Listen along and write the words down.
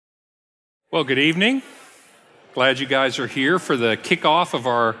Well, good evening. Glad you guys are here for the kickoff of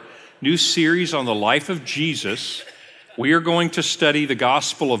our new series on the life of Jesus. We are going to study the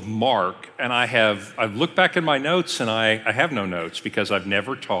Gospel of Mark, and I've looked back in my notes, and I have no notes because I've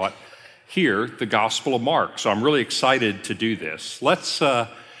never taught here the Gospel of Mark. So I'm really excited to do this. Let's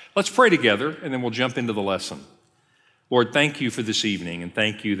pray together, and then we'll jump into the lesson. Lord, thank you for this evening, and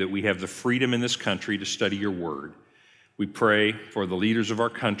thank you that we have the freedom in this country to study your word. We pray for the leaders of our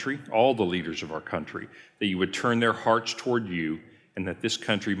country, all the leaders of our country, that you would turn their hearts toward you and that this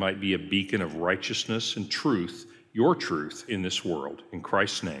country might be a beacon of righteousness and truth, your truth in this world. In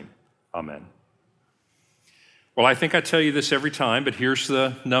Christ's name, amen. Well, I think I tell you this every time, but here's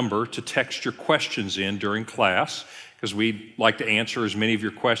the number to text your questions in during class, because we'd like to answer as many of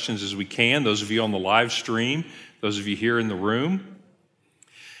your questions as we can, those of you on the live stream, those of you here in the room.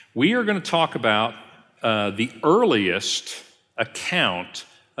 We are going to talk about the earliest account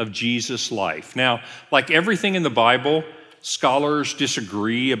of Jesus' life. Now, like everything in the Bible, scholars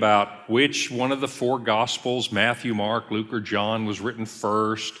disagree about which one of the four Gospels, Matthew, Mark, Luke, or John, was written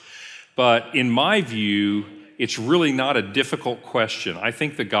first. But in my view, it's really not a difficult question. I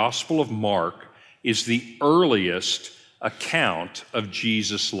think the Gospel of Mark is the earliest account of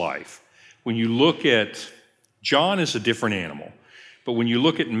Jesus' life. When you look at John is a different animal. But when you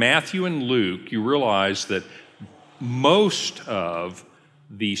look at Matthew and Luke, you realize that most of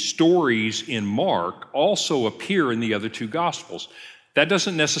the stories in Mark also appear in the other two Gospels. That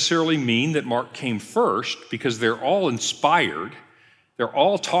doesn't necessarily mean that Mark came first, because they're all inspired. They're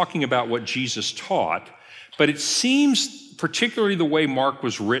all talking about what Jesus taught. But it seems, particularly the way Mark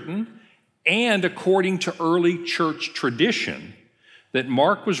was written, and according to early church tradition, that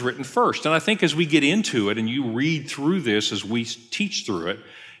Mark was written first. And I think as we get into it and you read through this as we teach through it,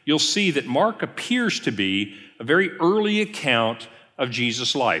 you'll see that Mark appears to be a very early account of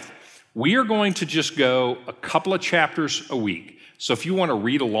Jesus' life. We are going to just go a couple of chapters a week. So if you want to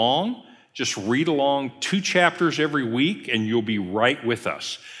read along, just read along 2 chapters every week and you'll be right with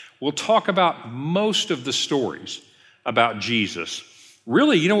us. We'll talk about most of the stories about Jesus.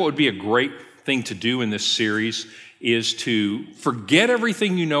 Really, you know what would be a great thing to do in this series is to forget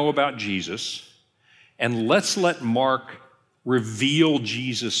everything you know about Jesus and let's let Mark reveal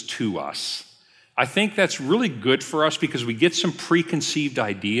Jesus to us. I think that's really good for us because we get some preconceived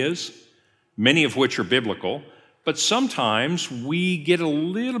ideas, many of which are biblical, but sometimes we get a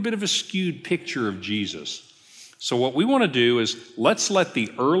little bit of a skewed picture of Jesus. So what we want to do is let's let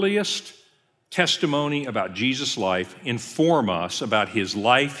the earliest testimony about Jesus' life inform us about his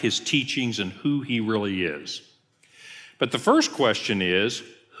life, his teachings, and who he really is. But the first question is,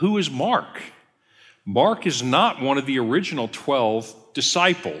 who is Mark? Mark is not one of the original 12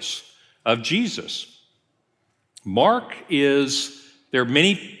 disciples of Jesus. There are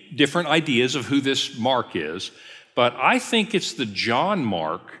many different ideas of who this Mark is, but I think it's the John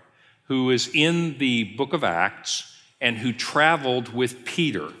Mark who is in the book of Acts and who traveled with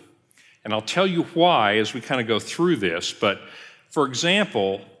Peter. And I'll tell you why as we kind of go through this, but for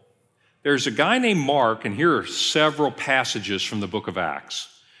example, there's a guy named Mark, and here are several passages from the book of Acts.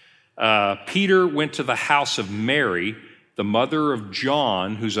 Peter went to the house of Mary, the mother of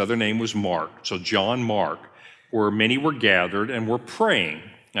John, whose other name was Mark. So John Mark, where many were gathered and were praying.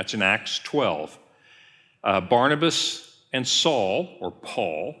 That's in Acts 12. Barnabas and Saul, or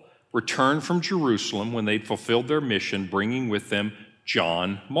Paul, returned from Jerusalem when they'd fulfilled their mission, bringing with them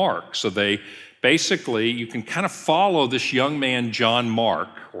John Mark. So you can kind of follow this young man, John Mark,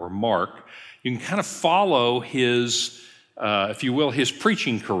 or Mark. You can kind of follow his, if you will, his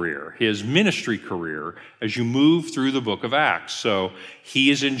preaching career, his ministry career, as you move through the book of Acts. So he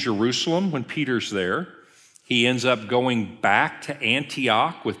is in Jerusalem when Peter's there. He ends up going back to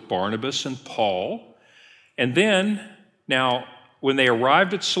Antioch with Barnabas and Paul. And then, now, when they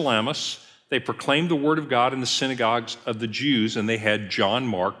arrived at Salamis, they proclaimed the word of God in the synagogues of the Jews, and they had John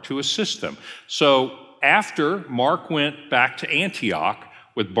Mark to assist them. So after Mark went back to Antioch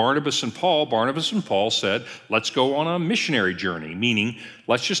with Barnabas and Paul said, let's go on a missionary journey, meaning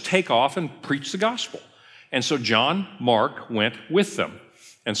let's just take off and preach the gospel. And so John Mark went with them.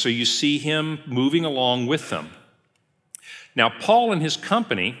 And so you see him moving along with them. Now, Paul and his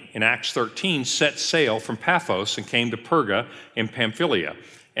company in Acts 13 set sail from Paphos and came to Perga in Pamphylia.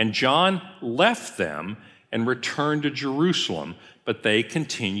 And John left them and returned to Jerusalem, but they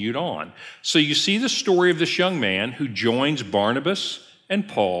continued on. So you see the story of this young man who joins Barnabas and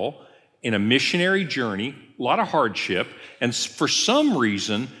Paul in a missionary journey, a lot of hardship, and for some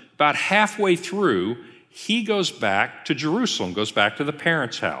reason, about halfway through, he goes back to Jerusalem, goes back to the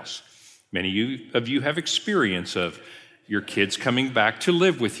parents' house. Many of you have experience of your kid's coming back to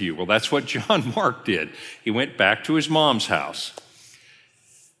live with you. Well, that's what John Mark did. He went back to his mom's house.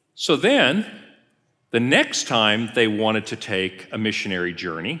 So then, the next time they wanted to take a missionary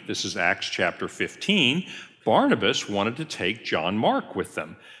journey, this is Acts chapter 15, Barnabas wanted to take John Mark with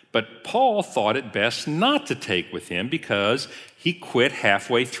them. But Paul thought it best not to take with him because he quit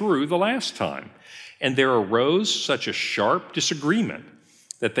halfway through the last time. And there arose such a sharp disagreement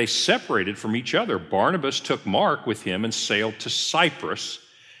that they separated from each other. Barnabas took Mark with him and sailed to Cyprus,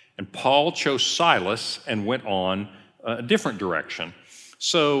 and Paul chose Silas and went on a different direction.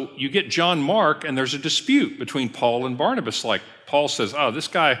 So you get John Mark, and there's a dispute between Paul and Barnabas. Like Paul says, oh, this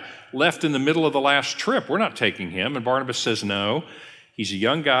guy left in the middle of the last trip. We're not taking him. And Barnabas says, no, he's a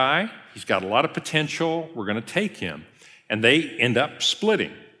young guy. He's got a lot of potential. We're going to take him. And they end up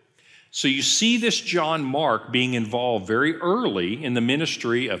splitting. So you see this John Mark being involved very early in the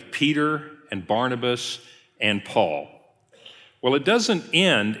ministry of Peter and Barnabas and Paul. Well, it doesn't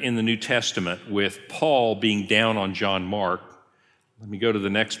end in the New Testament with Paul being down on John Mark. Let me go to the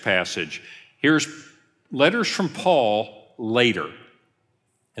next passage. Here's letters from Paul later.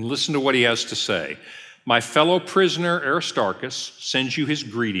 And listen to what he has to say. My fellow prisoner Aristarchus sends you his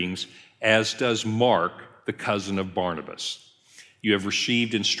greetings, as does Mark, the cousin of Barnabas. You have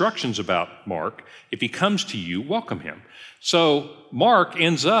received instructions about Mark. If he comes to you, welcome him. So Mark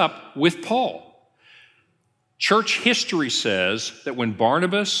ends up with Paul. Church history says that when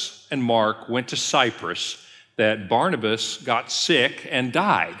Barnabas and Mark went to Cyprus, that Barnabas got sick and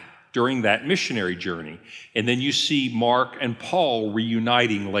died during that missionary journey. And then you see Mark and Paul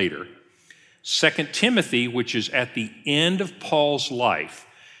reuniting later. 2 Timothy, which is at the end of Paul's life,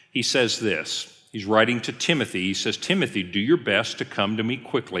 he says this. He's writing to Timothy. He says, Timothy, do your best to come to me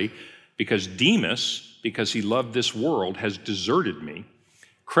quickly, because Demas, because he loved this world, has deserted me.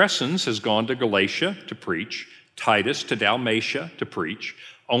 Crescens has gone to Galatia to preach, Titus to Dalmatia to preach.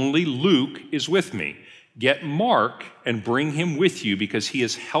 Only Luke is with me. Get Mark and bring him with you, because he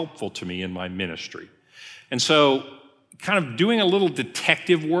is helpful to me in my ministry. And so, kind of doing a little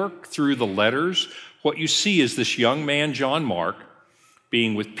detective work through the letters, what you see is this young man, John Mark,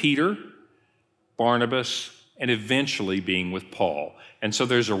 being with Peter, Barnabas, and eventually being with Paul. And so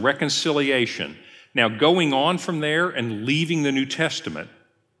there's a reconciliation. Now, going on from there and leaving the New Testament,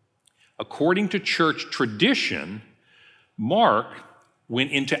 according to church tradition, Mark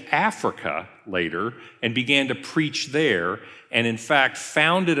went into Africa later and began to preach there, and in fact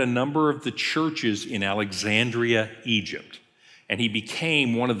founded a number of the churches in Alexandria, Egypt. And he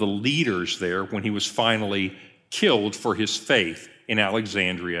became one of the leaders there when he was finally killed for his faith in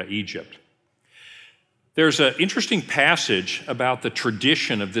Alexandria, Egypt. There's an interesting passage about the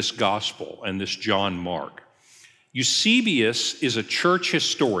tradition of this gospel and this John Mark. Eusebius is a church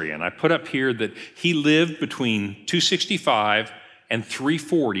historian. I put up here that he lived between 265 and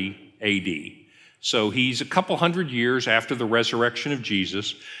 340 AD. So he's a couple hundred years after the resurrection of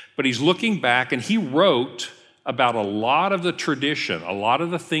Jesus, but he's looking back, and he wrote about a lot of the tradition, a lot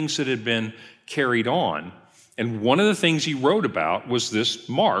of the things that had been carried on. And one of the things he wrote about was this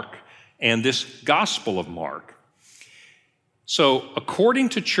Mark and this Gospel of Mark. So according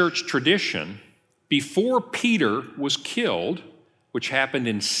to church tradition, before Peter was killed, which happened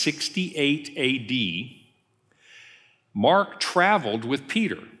in 68 AD, Mark traveled with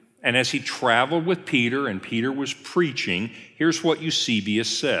Peter. And as he traveled with Peter and Peter was preaching, here's what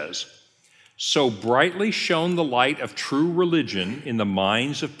Eusebius says. So brightly shone the light of true religion in the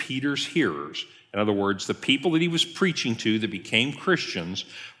minds of Peter's hearers. In other words, the people that he was preaching to that became Christians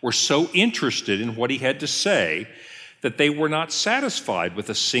were so interested in what he had to say that they were not satisfied with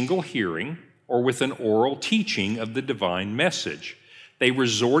a single hearing or with an oral teaching of the divine message. They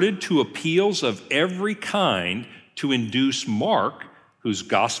resorted to appeals of every kind to induce Mark, whose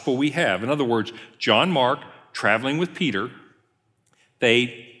gospel we have. In other words, John Mark, traveling with Peter,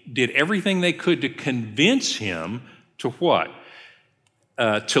 they did everything they could to convince him to what?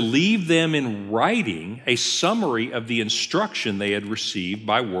 To leave them in writing a summary of the instruction they had received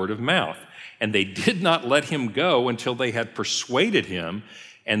by word of mouth. And they did not let him go until they had persuaded him,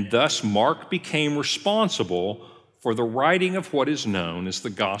 and thus Mark became responsible for the writing of what is known as the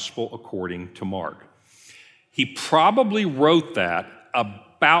Gospel according to Mark. He probably wrote that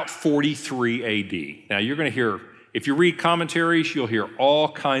about 43 AD. Now, you're going to hear, if you read commentaries, you'll hear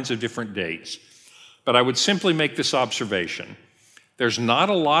all kinds of different dates. But I would simply make this observation. There's not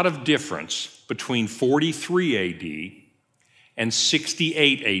a lot of difference between 43 AD and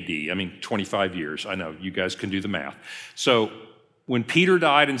 68 AD. I mean, 25 years. I know, you guys can do the math. So when Peter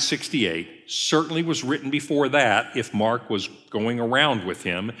died in 68, certainly was written before that if Mark was going around with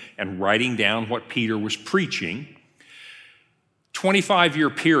him and writing down what Peter was preaching. 25-year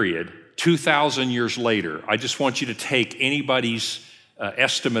period, 2,000 years later, I just want you to take anybody's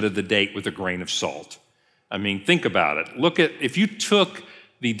estimate of the date with a grain of salt. I mean, think about it. Look at, if you took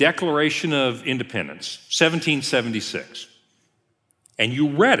the Declaration of Independence, 1776, and you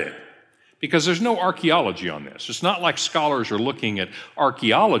read it, because there's no archaeology on this. It's not like scholars are looking at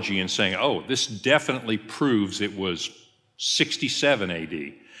archaeology and saying, oh, this definitely proves it was 67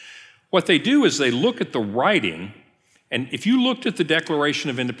 AD. What they do is they look at the writing, and if you looked at the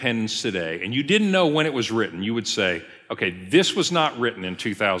Declaration of Independence today and you didn't know when it was written, you would say, okay, this was not written in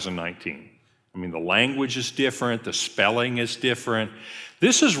 2019. I mean, the language is different, the spelling is different.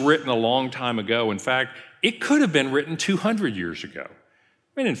 This is written a long time ago. In fact, it could have been written 200 years ago.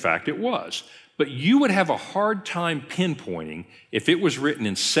 And in fact, it was. But you would have a hard time pinpointing if it was written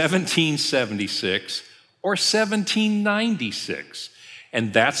in 1776 or 1796.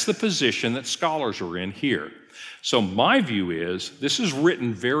 And that's the position that scholars are in here. So my view is this is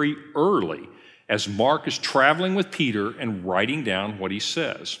written very early as Mark is traveling with Peter and writing down what he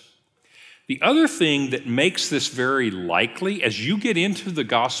says. The other thing that makes this very likely, as you get into the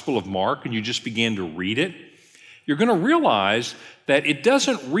Gospel of Mark and you just begin to read it, you're going to realize that it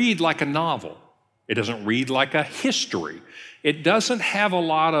doesn't read like a novel. It doesn't read like a history. It doesn't have a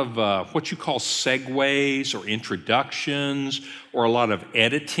lot of what you call segues or introductions or a lot of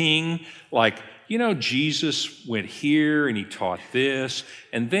editing. Like, you know, Jesus went here and he taught this,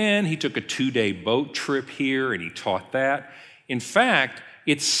 and then he took a 2-day boat trip here and he taught that. In fact,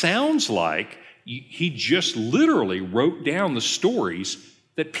 it sounds like he just literally wrote down the stories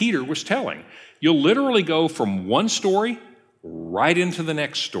that Peter was telling. You'll literally go from one story right into the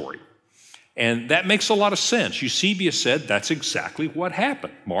next story. And that makes a lot of sense. Eusebius said that's exactly what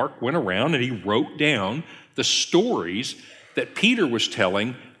happened. Mark went around and he wrote down the stories that Peter was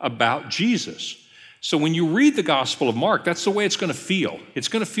telling about Jesus. So when you read the Gospel of Mark, that's the way it's going to feel. It's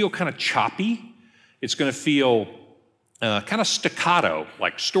going to feel kind of choppy. It's going to feel kind of staccato,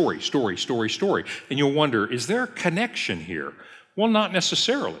 like story, story, story, story. And you'll wonder, is there a connection here? Well, not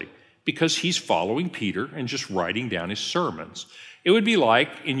necessarily, because he's following Peter and just writing down his sermons. It would be like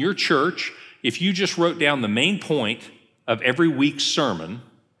in your church, if you just wrote down the main point of every week's sermon,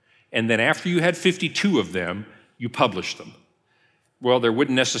 and then after you had 52 of them, you published them. Well, there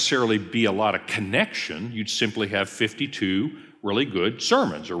wouldn't necessarily be a lot of connection. You'd simply have 52 really good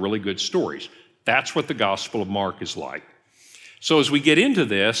sermons or really good stories. That's what the Gospel of Mark is like. So as we get into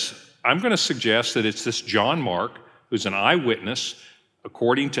this, I'm going to suggest that it's this John Mark, who's an eyewitness.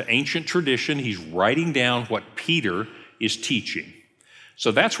 According to ancient tradition, he's writing down what Peter is teaching.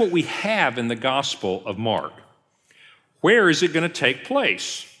 So that's what we have in the Gospel of Mark. Where is it going to take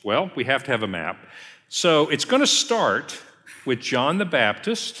place? Well, we have to have a map. So it's going to start with John the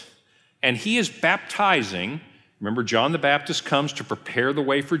Baptist, and he is baptizing. Remember, John the Baptist comes to prepare the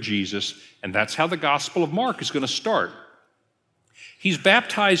way for Jesus, and that's how the Gospel of Mark is going to start. He's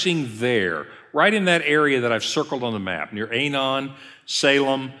baptizing there, right in that area that I've circled on the map, near Aenon,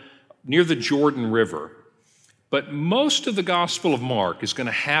 Salem, near the Jordan River. But most of the Gospel of Mark is going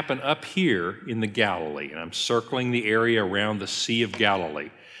to happen up here in the Galilee, and I'm circling the area around the Sea of Galilee.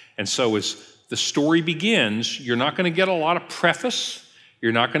 And so as the story begins, you're not going to get a lot of preface.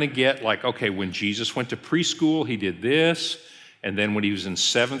 You're not going to get like, okay, when Jesus went to preschool, he did this, and then when he was in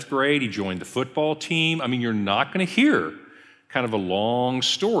 7th grade, he joined the football team. I mean, you're not going to hear kind of a long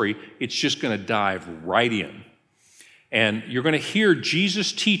story. It's just going to dive right in. And you're going to hear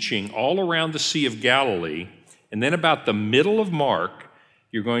Jesus teaching all around the Sea of Galilee, and then about the middle of Mark,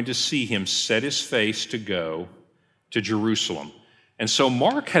 you're going to see him set his face to go to Jerusalem. And so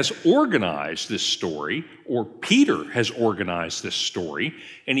Mark has organized this story, or Peter has organized this story,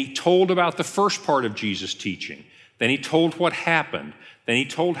 and he told about the first part of Jesus' teaching. Then he told what happened. Then he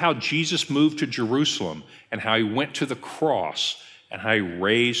told how Jesus moved to Jerusalem and how he went to the cross and how he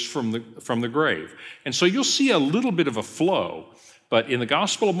raised from the grave. And so you'll see a little bit of a flow, but in the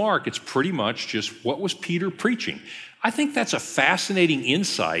Gospel of Mark, it's pretty much just what was Peter preaching. I think that's a fascinating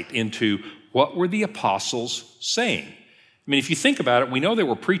insight into what were the apostles saying. I mean, if you think about it, we know they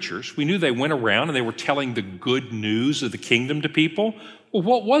were preachers. We knew they went around and they were telling the good news of the kingdom to people. Well,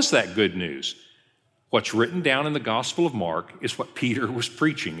 what was that good news? What's written down in the Gospel of Mark is what Peter was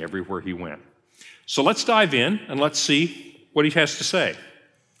preaching everywhere he went. So let's dive in and let's see what he has to say.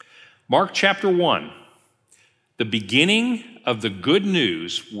 Mark chapter 1, the beginning of the good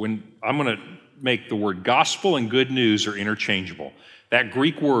news. When I'm going to make the word gospel and good news are interchangeable. That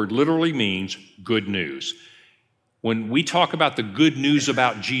Greek word literally means good news. When we talk about the good news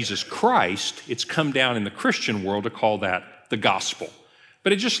about Jesus Christ, it's come down in the Christian world to call that the gospel.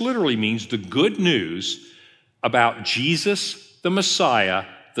 But it just literally means the good news about Jesus the Messiah,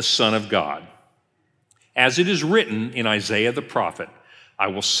 the Son of God. As it is written in Isaiah the prophet, I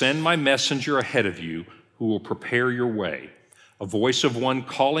will send my messenger ahead of you who will prepare your way. A voice of one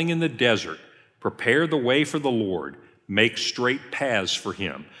calling in the desert, prepare the way for the Lord, make straight paths for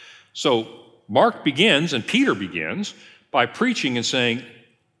him. So Mark begins, and Peter begins, by preaching and saying,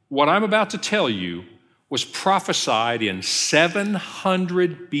 what I'm about to tell you was prophesied in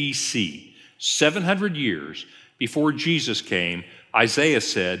 700 BC, 700 years before Jesus came. Isaiah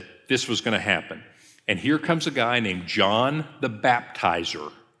said this was going to happen. And here comes a guy named John the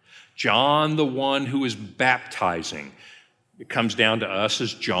Baptizer. John, the one who is baptizing. It comes down to us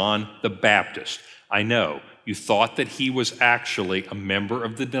as John the Baptist. I know, you thought that he was actually a member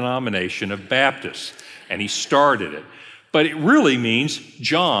of the denomination of Baptists, and he started it. But it really means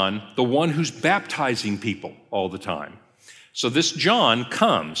John, the one who's baptizing people all the time. So this John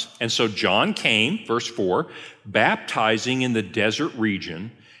comes, and so John came, verse 4, baptizing in the desert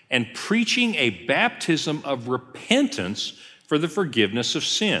region and preaching a baptism of repentance for the forgiveness of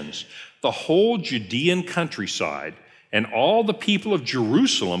sins. The whole Judean countryside and all the people of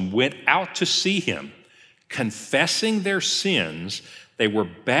Jerusalem went out to see him. Confessing their sins, they were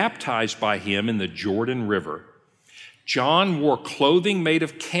baptized by him in the Jordan River. John wore clothing made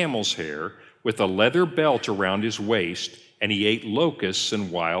of camel's hair with a leather belt around his waist, and he ate locusts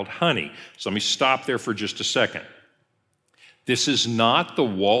and wild honey. So let me stop there for just a second. This is not the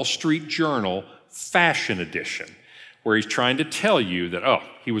Wall Street Journal fashion edition, where he's trying to tell you that, oh,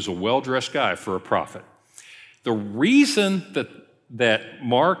 he was a well-dressed guy for a prophet. The reason that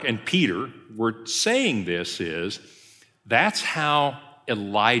Mark and Peter were saying this is that's how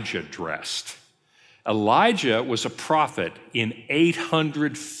Elijah dressed. Elijah was a prophet in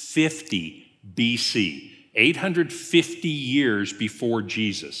 850 BC, 850 years before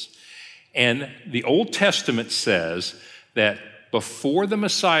Jesus. And the Old Testament says that before the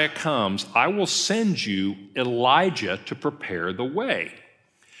Messiah comes, I will send you Elijah to prepare the way.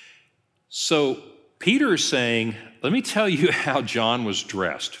 So Peter is saying, let me tell you how John was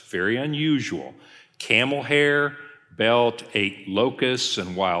dressed. Very unusual. Camel hair, belt, ate locusts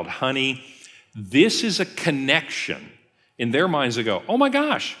and wild honey. This is a connection. In their minds, they go, oh my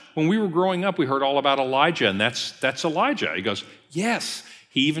gosh, when we were growing up, we heard all about Elijah, and that's Elijah. He goes, yes,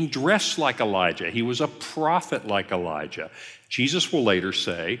 he even dressed like Elijah. He was a prophet like Elijah. Jesus will later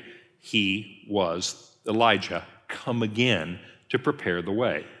say he was Elijah come again to prepare the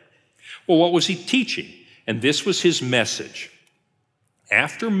way. Well, what was he teaching? And this was his message.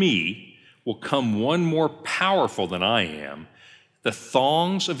 After me will come one more powerful than I am. The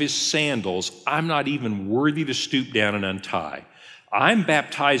thongs of his sandals I'm not even worthy to stoop down and untie. I'm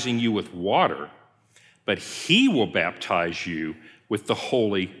baptizing you with water, but he will baptize you with the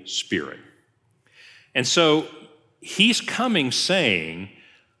Holy Spirit. And so he's coming saying,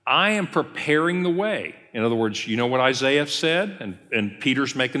 I am preparing the way. In other words, you know what Isaiah said? And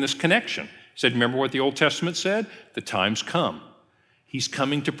Peter's making this connection. He said, remember what the Old Testament said? The time's come. He's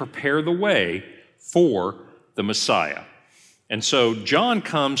coming to prepare the way for the Messiah. And so John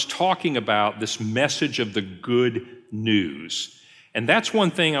comes talking about this message of the good news. And that's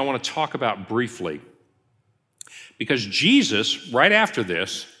one thing I want to talk about briefly. Because Jesus, right after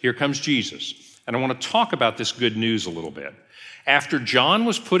this, here comes Jesus. And I want to talk about this good news a little bit. After John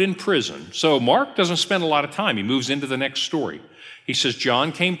was put in prison, so Mark doesn't spend a lot of time. He moves into the next story. He says,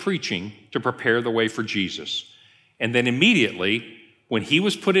 John came preaching to prepare the way for Jesus. And then immediately, when he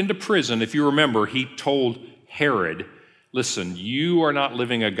was put into prison, if you remember, he told Herod, listen, you are not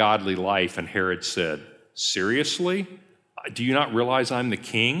living a godly life. And Herod said, seriously? Do you not realize I'm the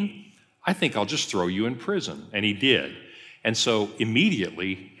king? I think I'll just throw you in prison. And he did. And so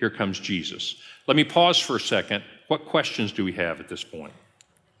immediately, here comes Jesus. Let me pause for a second. What questions do we have at this point?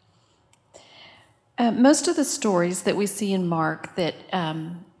 Most of the stories that we see in Mark that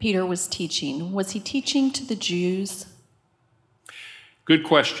Peter was he teaching to the Jews? Good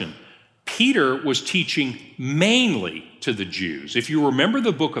question. Peter was teaching mainly to the Jews. If you remember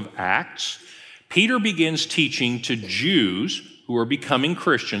the book of Acts, Peter begins teaching to Jews who are becoming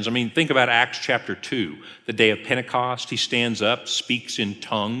Christians. I mean, think about Acts chapter 2, the day of Pentecost. He stands up, speaks in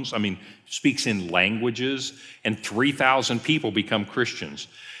tongues, speaks in languages, and 3,000 people become Christians.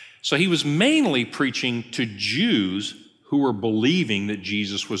 So he was mainly preaching to Jews who were believing that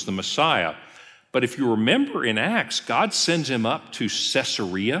Jesus was the Messiah. But if you remember in Acts, God sends him up to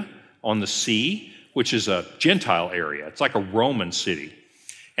Caesarea on the sea, which is a Gentile area. It's like a Roman city.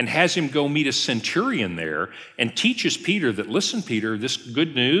 And has him go meet a centurion there and teaches Peter that, listen, Peter, this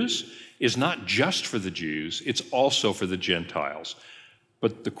good news is not just for the Jews, it's also for the Gentiles.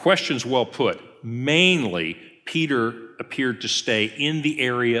 But the question's well put. Mainly, Peter appeared to stay in the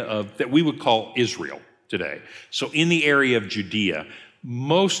area of that we would call Israel today. So in the area of Judea,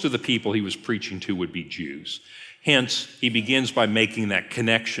 most of the people he was preaching to would be Jews. Hence, he begins by making that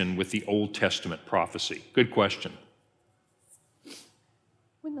connection with the Old Testament prophecy. Good question.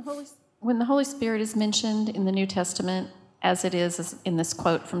 When the Holy Spirit is mentioned in the New Testament, as it is in this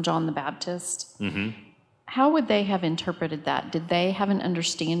quote from John the Baptist, how would they have interpreted that? Did they have an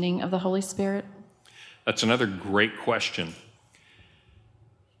understanding of the Holy Spirit? That's another great question.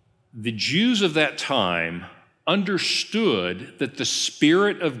 The Jews of that time understood that the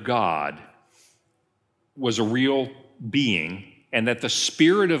Spirit of God was a real being and that the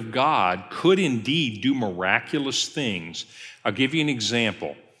Spirit of God could indeed do miraculous things. I'll give you an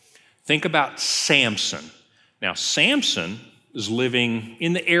example. Think about Samson. Now, Samson is living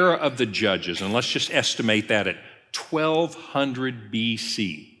in the era of the Judges, and let's just estimate that at 1200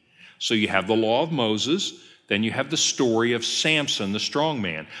 BC. So you have the law of Moses, then you have the story of Samson, the strong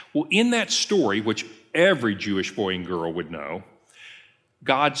man. Well, in that story, which every Jewish boy and girl would know,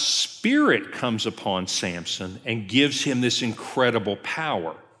 God's Spirit comes upon Samson and gives him this incredible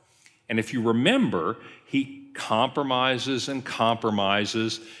power. And if you remember, he compromises and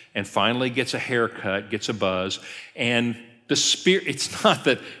finally gets a haircut, gets a buzz, and the Spirit, it's not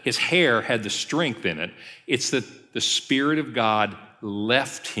that his hair had the strength in it, it's that the Spirit of God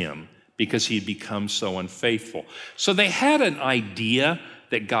left him because he had become so unfaithful. So they had an idea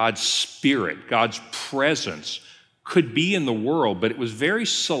that God's Spirit, God's presence could be in the world, but it was very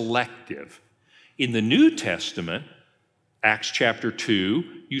selective. In the New Testament, Acts chapter 2,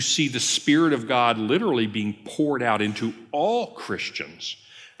 you see the Spirit of God literally being poured out into all Christians.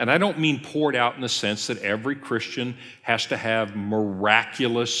 And I don't mean poured out in the sense that every Christian has to have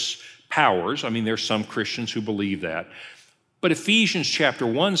miraculous powers. I mean, there's some Christians who believe that. But Ephesians chapter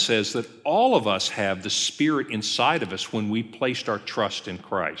 1 says that all of us have the Spirit inside of us when we placed our trust in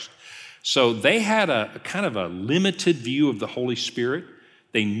Christ. So they had a kind of a limited view of the Holy Spirit.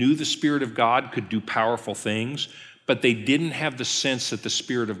 They knew the Spirit of God could do powerful things, but they didn't have the sense that the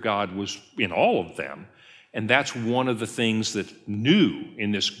Spirit of God was in all of them. And that's one of the things that's new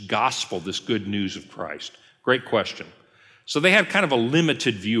in this gospel, this good news of Christ. Great question. So they had kind of a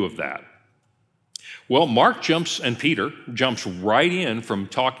limited view of that. Well, Mark Peter jumps right in from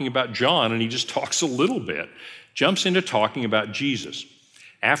talking about John, and he just talks a little bit, jumps into talking about Jesus.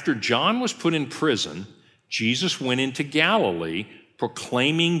 After John was put in prison, Jesus went into Galilee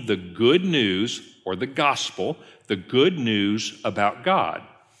proclaiming the good news, or the gospel, the good news about God.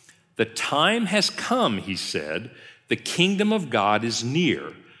 The time has come, he said, the kingdom of God is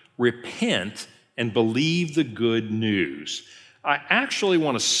near. Repent and believe the good news. I actually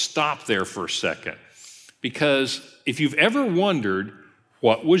want to stop there for a second, because if you've ever wondered,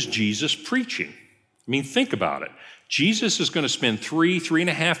 what was Jesus preaching? I mean, think about it. Jesus is going to spend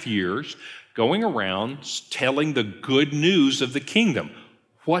 3.5 years going around telling the good news of the kingdom.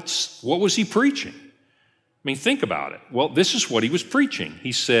 What was he preaching? I mean, think about it. Well, this is what he was preaching.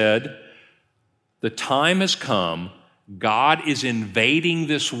 He said, the time has come. God is invading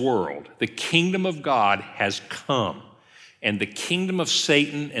this world. The kingdom of God has come. And the kingdom of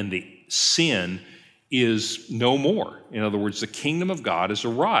Satan and the sin is no more. In other words, the kingdom of God has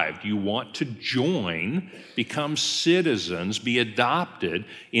arrived. You want to join, become citizens, be adopted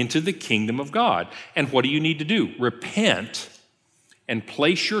into the kingdom of God. And what do you need to do? Repent and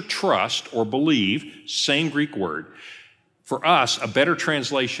place your trust or believe, same Greek word. For us, a better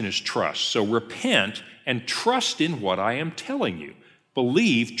translation is trust. So repent and trust in what I am telling you.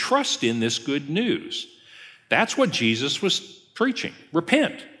 Believe, trust in this good news. That's what Jesus was preaching.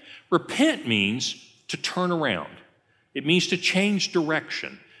 Repent. Repent means to turn around. It means to change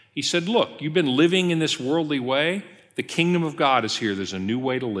direction. He said, look, you've been living in this worldly way. The kingdom of God is here. There's a new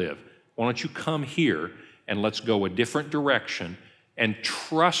way to live. Why don't you come here and let's go a different direction and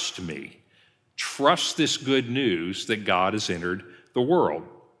trust me. Trust this good news that God has entered the world.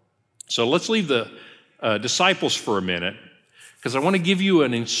 So let's leave the disciples for a minute, because I want to give you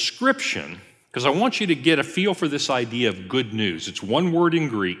an inscription, because I want you to get a feel for this idea of good news. It's one word in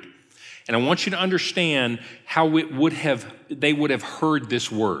Greek, and I want you to understand how they would have heard this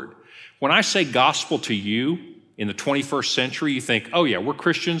word. When I say gospel to you in the 21st century, you think, oh yeah, we're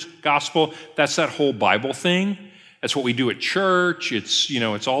Christians, gospel, that's that whole Bible thing. That's what we do at church.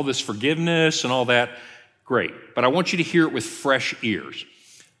 It's all this forgiveness and all that. Great. But I want you to hear it with fresh ears.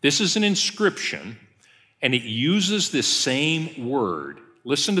 This is an inscription, and it uses this same word.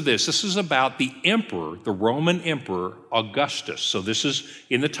 Listen to this. This is about the emperor, the Roman emperor, Augustus. So this is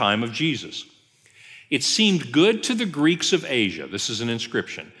in the time of Jesus. It seemed good to the Greeks of Asia. This is an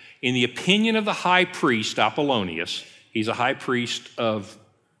inscription. In the opinion of the high priest Apollonius, He's a high priest of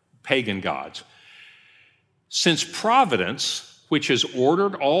pagan gods. Since Providence, which has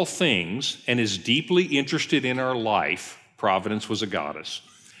ordered all things and is deeply interested in our life, Providence was a goddess,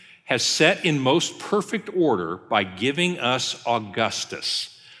 has set in most perfect order by giving us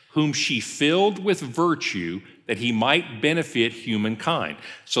Augustus, whom she filled with virtue that he might benefit humankind.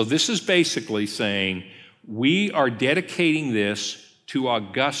 So this is basically saying, we are dedicating this to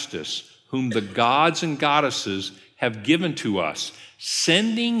Augustus, whom the gods and goddesses have given to us,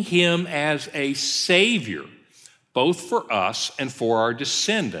 sending him as a savior, both for us and for our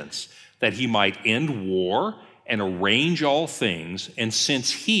descendants, that he might end war and arrange all things. And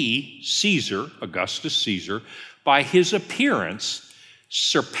since he, Caesar, Augustus Caesar, by his appearance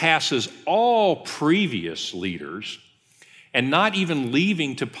surpasses all previous leaders, and not even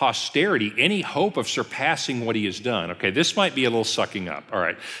leaving to posterity any hope of surpassing what he has done. Okay, this might be a little sucking up, all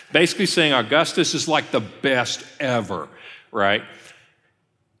right. Basically saying Augustus is like the best ever, right?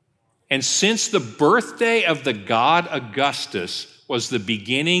 And since the birthday of the god Augustus was the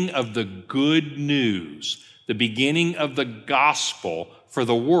beginning of the good news, the beginning of the gospel for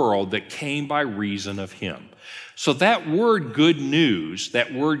the world that came by reason of him. So that word good news,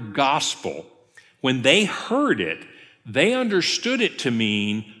 that word gospel, when they heard it, they understood it to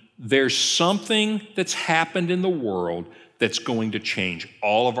mean there's something that's happened in the world that's going to change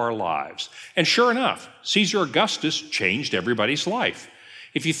all of our lives. And sure enough, Caesar Augustus changed everybody's life.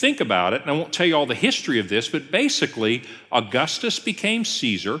 If you think about it, and I won't tell you all the history of this, but basically, Augustus became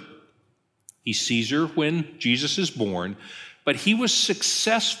Caesar. He's Caesar when Jesus is born, but he was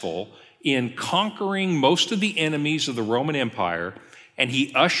successful in conquering most of the enemies of the Roman Empire, and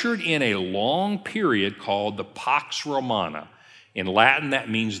he ushered in a long period called the Pax Romana. In Latin, that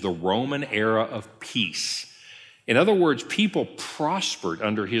means the Roman era of peace. In other words, people prospered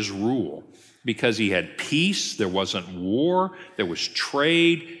under his rule because he had peace, there wasn't war, there was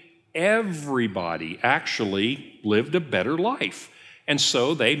trade. Everybody actually lived a better life. And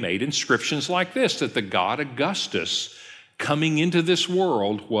so they made inscriptions like this, that the god Augustus coming into this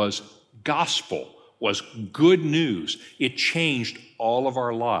world was gospel, was good news. It changed all of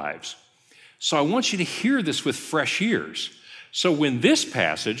our lives. So I want you to hear this with fresh ears. So when this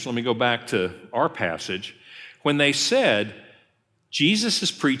passage, let me go back to our passage, when they said, Jesus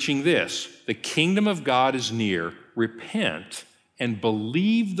is preaching this, the kingdom of God is near, repent and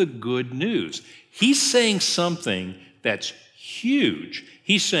believe the good news. He's saying something that's huge.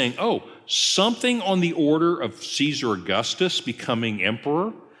 He's saying, something on the order of Caesar Augustus becoming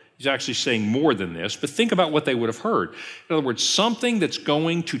emperor. He's actually saying more than this, but think about what they would have heard. In other words, something that's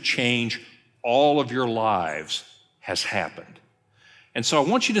going to change all of your lives has happened. And so I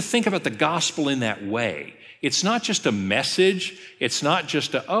want you to think about the gospel in that way. It's not just a message. It's not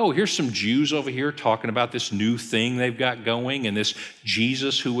just here's some Jews over here talking about this new thing they've got going and this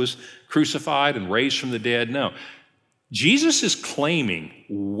Jesus who was crucified and raised from the dead. No. Jesus is claiming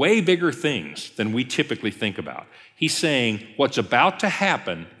way bigger things than we typically think about. He's saying what's about to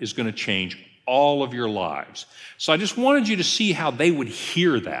happen is going to change all of your lives. So I just wanted you to see how they would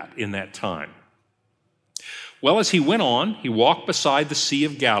hear that in that time. Well, as he went on, he walked beside the Sea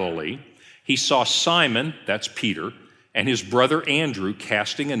of Galilee. He saw Simon, that's Peter, and his brother Andrew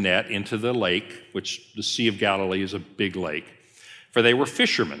casting a net into the lake, which the Sea of Galilee is a big lake, for they were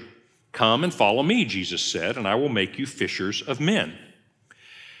fishermen. Come and follow me, Jesus said, and I will make you fishers of men.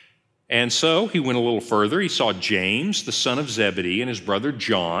 And so he went a little further. He saw James, the son of Zebedee, and his brother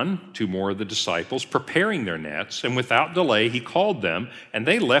John, two more of the disciples, preparing their nets. And without delay, he called them, and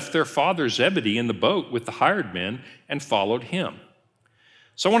they left their father Zebedee in the boat with the hired men and followed him.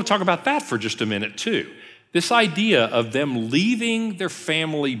 So I want to talk about that for just a minute, too. This idea of them leaving their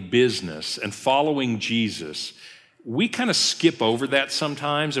family business and following Jesus, we kind of skip over that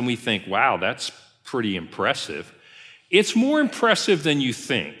sometimes and we think, wow, that's pretty impressive. It's more impressive than you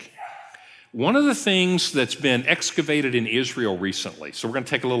think. One of the things that's been excavated in Israel recently, so we're going to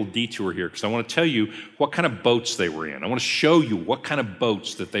take a little detour here because I want to tell you what kind of boats they were in. I want to show you what kind of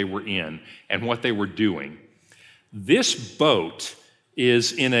boats that they were in and what they were doing. This boat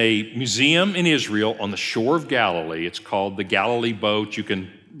is in a museum in Israel on the shore of Galilee. It's called the Galilee boat. You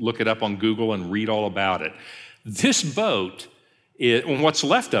can look it up on Google and read all about it. This boat, and what's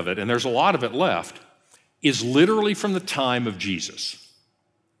left of it, and there's a lot of it left, is literally from the time of Jesus.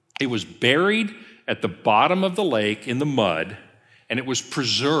 It was buried at the bottom of the lake in the mud, and it was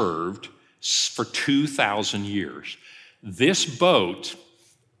preserved for 2,000 years. This boat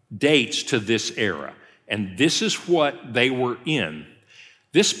dates to this era, and this is what they were in.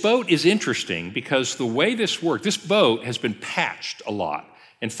 This boat is interesting because the way this worked, this boat has been patched a lot.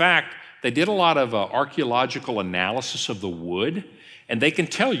 In fact, They did a lot of archaeological analysis of the wood, and they can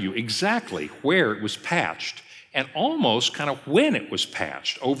tell you exactly where it was patched and almost kind of when it was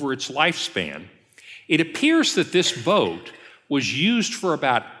patched over its lifespan. It appears that this boat was used for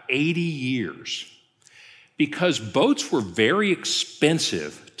about 80 years because boats were very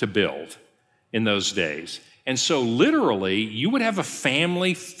expensive to build in those days. And so literally, you would have a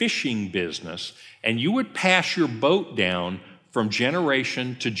family fishing business, and you would pass your boat down from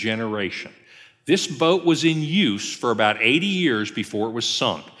generation to generation. This boat was in use for about 80 years before it was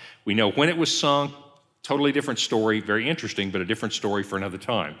sunk. We know when it was sunk, totally different story, very interesting, but a different story for another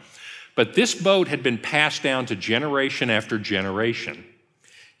time. But this boat had been passed down to generation after generation.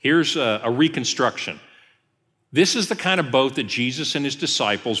 Here's a reconstruction. This is the kind of boat that Jesus and his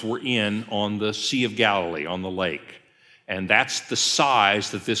disciples were in on the Sea of Galilee, on the lake. And that's the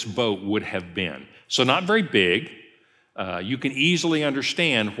size that this boat would have been. So not very big. You can easily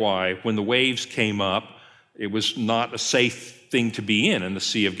understand why when the waves came up, it was not a safe thing to be in the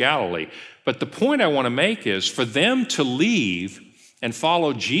Sea of Galilee. But the point I want to make is for them to leave and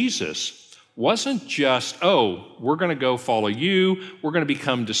follow Jesus wasn't just, oh, we're going to go follow you, we're going to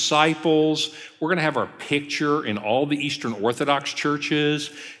become disciples, we're going to have our picture in all the Eastern Orthodox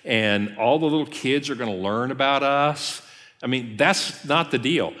churches, and all the little kids are going to learn about us. I mean, that's not the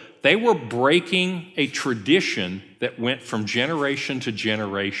deal. They were breaking a tradition that went from generation to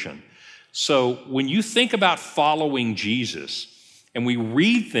generation. So when you think about following Jesus, and we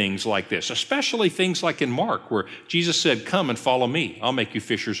read things like this, especially things like in Mark, where Jesus said, come and follow me, I'll make you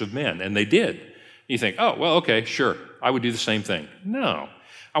fishers of men. And they did. You think, oh, well, okay, sure, I would do the same thing. No.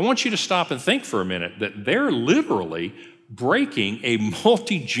 I want you to stop and think for a minute that they're literally breaking a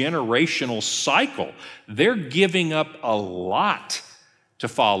multi-generational cycle. They're giving up a lot to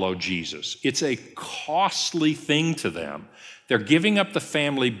follow Jesus. It's a costly thing to them. They're giving up the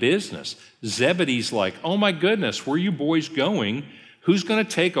family business. Zebedee's like, oh my goodness, where are you boys going? Who's going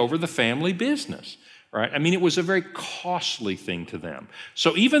to take over the family business? Right? I mean, it was a very costly thing to them.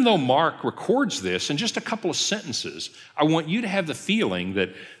 So even though Mark records this in just a couple of sentences, I want you to have the feeling that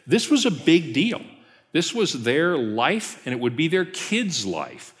this was a big deal. This was their life, and it would be their kids'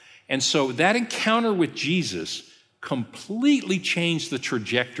 life. And so that encounter with Jesus completely changed the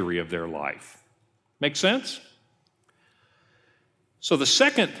trajectory of their life. Make sense? So the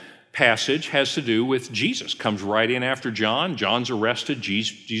second passage has to do with Jesus. Comes right in after John. John's arrested.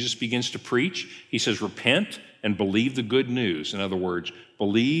 Jesus begins to preach. He says, repent and believe the good news. In other words,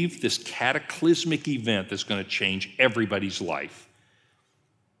 believe this cataclysmic event that's going to change everybody's life.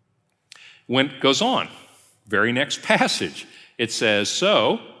 When it goes on, very next passage, it says,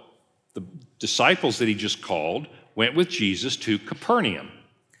 so the disciples that he just called went with Jesus to Capernaum.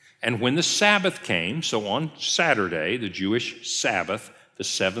 And when the Sabbath came, so on Saturday, the Jewish Sabbath, the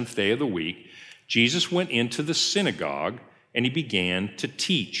seventh day of the week, Jesus went into the synagogue and he began to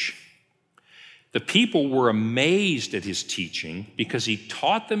teach. The people were amazed at his teaching because he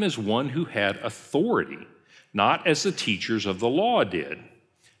taught them as one who had authority, not as the teachers of the law did.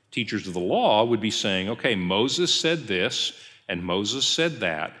 Teachers of the law would be saying, okay, Moses said this and Moses said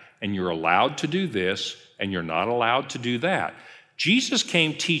that, and you're allowed to do this and you're not allowed to do that. Jesus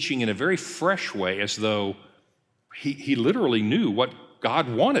came teaching in a very fresh way, as though he literally knew what God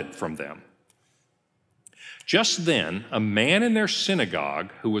wanted from them. Just then, a man in their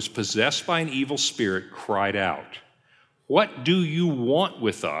synagogue who was possessed by an evil spirit cried out, "What do you want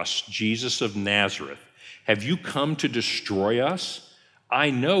with us, Jesus of Nazareth? Have you come to destroy us?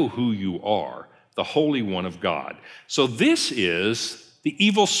 I know who you are, the Holy One of God." So this is the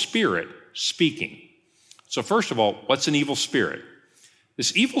evil spirit speaking. So first of all, what's an evil spirit?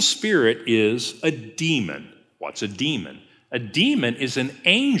 This evil spirit is a demon. What's a demon? A demon is an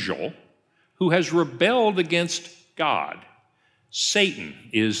angel who has rebelled against God. Satan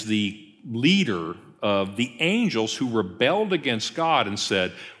is the leader of the angels who rebelled against God and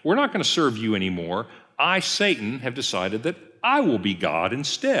said, we're not going to serve you anymore. I, Satan, have decided that I will be God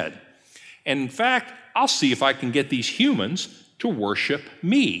instead. And in fact, I'll see if I can get these humans to worship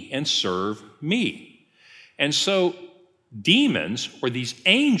me and serve me. And so demons, or these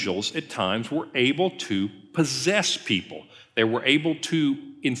angels at times, were able to possess people. They were able to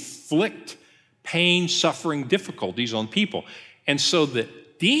inflict pain, suffering, difficulties on people. And so the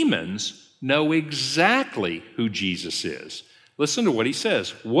demons know exactly who Jesus is. Listen to what he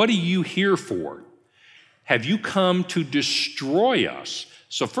says. What are you here for? Have you come to destroy us?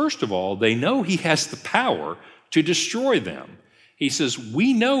 So first of all, they know he has the power to destroy them. He says,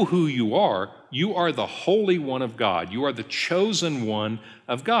 we know who you are. You are the Holy One of God. You are the chosen one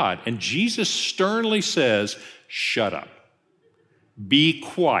of God. And Jesus sternly says, shut up. Be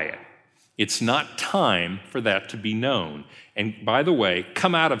quiet. It's not time for that to be known. And by the way,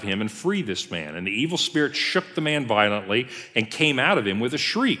 come out of him and free this man. And the evil spirit shook the man violently and came out of him with a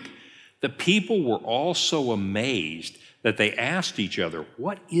shriek. The people were all so amazed that they asked each other,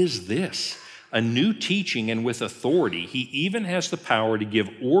 "What is this? A new teaching and with authority. He even has the power to give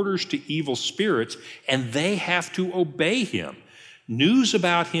orders to evil spirits, and they have to obey him." News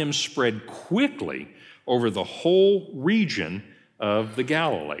about him spread quickly over the whole region of the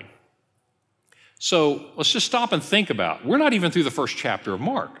Galilee. So let's just stop and think about, we're not even through the first chapter of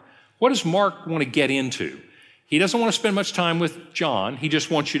Mark. What does Mark want to get into? He doesn't want to spend much time with John. He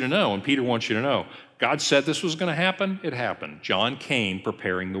just wants you to know, and Peter wants you to know, God said this was going to happen. It happened. John came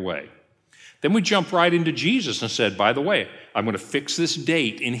preparing the way. Then we jump right into Jesus and said, by the way, I'm going to fix this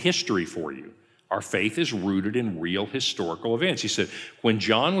date in history for you. Our faith is rooted in real historical events. He said, when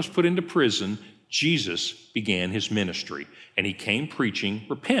John was put into prison, Jesus began his ministry, and he came preaching,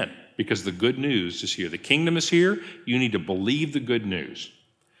 repent, because the good news is here. The kingdom is here. You need to believe the good news.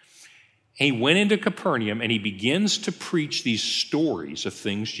 He went into Capernaum and he begins to preach these stories of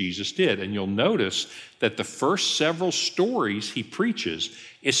things Jesus did. And you'll notice that the first several stories he preaches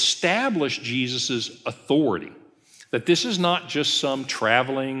establish Jesus' authority. That this is not just some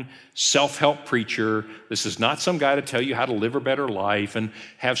traveling self-help preacher. This is not some guy to tell you how to live a better life and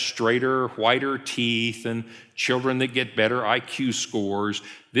have straighter, whiter teeth and children that get better IQ scores.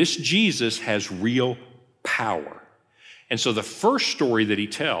 This Jesus has real power. And so the first story that he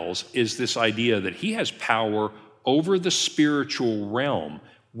tells is this idea that he has power over the spiritual realm.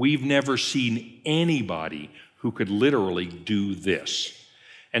 We've never seen anybody who could literally do this.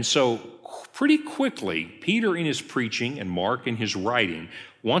 And so pretty quickly, Peter in his preaching and Mark in his writing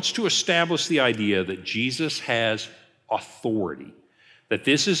wants to establish the idea that Jesus has authority, that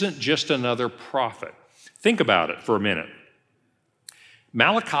this isn't just another prophet. Think about it for a minute.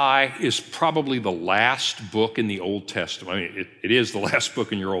 Malachi is probably the last book in the Old Testament. I mean, it is the last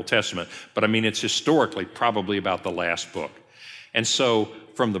book in your Old Testament, but I mean, it's historically probably about the last book. And so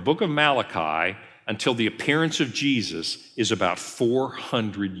from the book of Malachi until the appearance of Jesus is about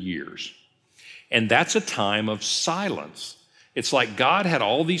 400 years. And that's a time of silence. It's like God had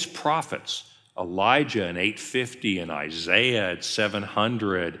all these prophets, Elijah in 850 and Isaiah at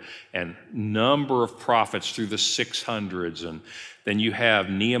 700 and number of prophets through the 600s. And then you have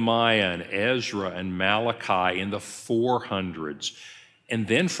Nehemiah and Ezra and Malachi in the 400s. And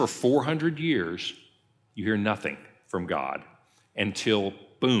then for 400 years, you hear nothing from God until,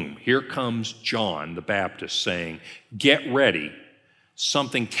 boom, here comes John the Baptist saying, get ready,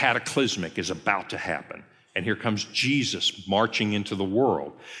 something cataclysmic is about to happen. And here comes Jesus marching into the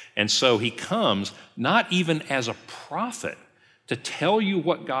world. And so he comes not even as a prophet to tell you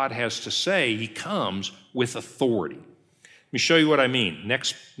what God has to say. He comes with authority. Let me show you what I mean.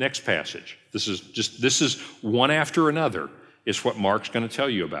 Next passage. This is one after another is what Mark's going to tell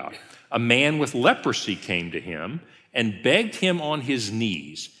you about. A man with leprosy came to him and begged him on his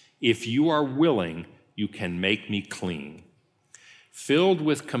knees, if you are willing, you can make me clean. Filled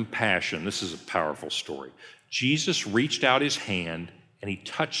with compassion, this is a powerful story, Jesus reached out his hand and he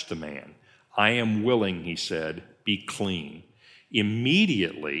touched the man. I am willing, he said, be clean.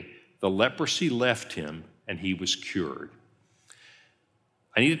 Immediately, the leprosy left him and he was cured.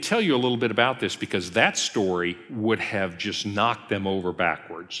 I need to tell you a little bit about this because that story would have just knocked them over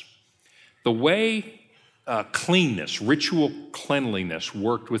backwards. The way cleanness, ritual cleanliness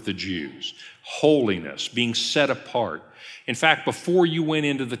worked with the Jews, holiness, being set apart. In fact, before you went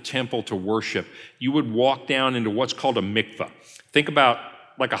into the temple to worship, you would walk down into what's called a mikveh. Think about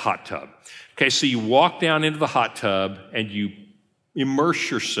like a hot tub. Okay, so you walk down into the hot tub and you immerse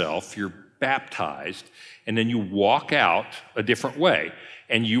yourself, you're baptized, and then you walk out a different way,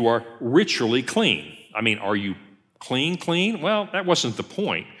 and you are ritually clean. I mean, are you clean? Well, that wasn't the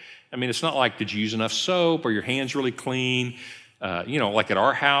point. I mean, it's not like, did you use enough soap? Are your hands really clean? Like at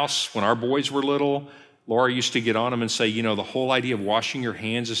our house, when our boys were little, Laura used to get on them and say, the whole idea of washing your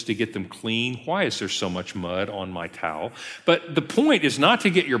hands is to get them clean. Why is there so much mud on my towel? But the point is not to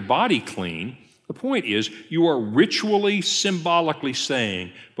get your body clean. The point is you are ritually, symbolically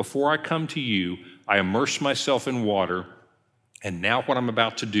saying, before I come to you, I immerse myself in water, and now what I'm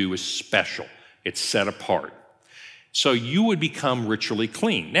about to do is special. It's set apart. So you would become ritually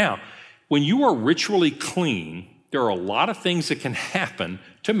clean. Now, when you are ritually clean, there are a lot of things that can happen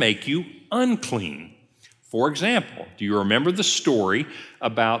to make you unclean. For example, do you remember the story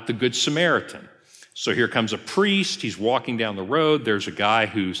about the Good Samaritan? So here comes a priest. He's walking down the road. There's a guy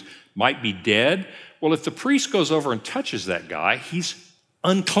who's might be dead. Well, if the priest goes over and touches that guy, he's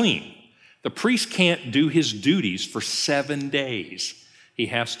unclean. The priest can't do his duties for 7 days. he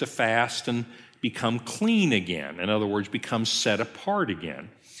has to fast and become clean again. In other words, become set apart again.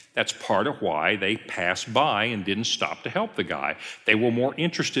 That's part of why they passed by and didn't stop to help the guy. They were more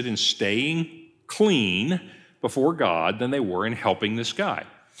interested in staying clean before God than they were in helping this guy.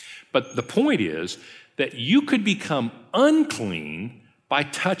 But the point is that you could become unclean by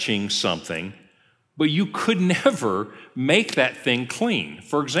touching something, but you could never make that thing clean.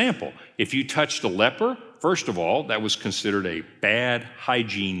 For example, if you touched a leper, first of all, that was considered a bad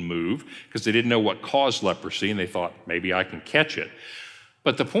hygiene move because they didn't know what caused leprosy and they thought, maybe I can catch it.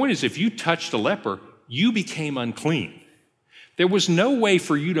 But the point is, if you touched a leper, you became unclean. There was no way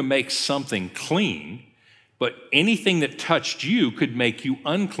for you to make something clean, but anything that touched you could make you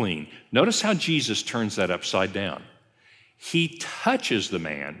unclean. Notice how Jesus turns that upside down. He touches the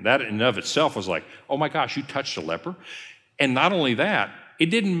man. That in and of itself was like, oh my gosh, you touched a leper? And not only that, it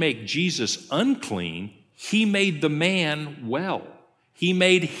didn't make Jesus unclean. He made the man well. He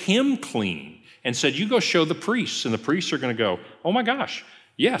made him clean and said, you go show the priests. And the priests are going to go, oh my gosh,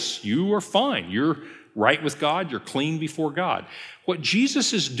 yes, you are fine. You're right with God. You're clean before God. What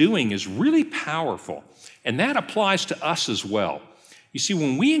Jesus is doing is really powerful. And that applies to us as well. You see,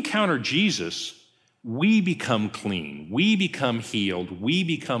 when we encounter Jesus, we become clean. We become healed. We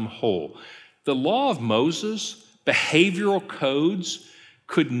become whole. The law of Moses, behavioral codes,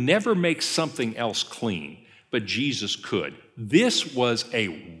 could never make something else clean, but Jesus could. This was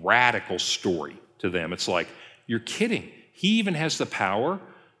a radical story to them. It's like, you're kidding. He even has the power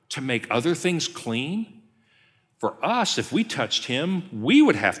to make other things clean. For us, if we touched him, we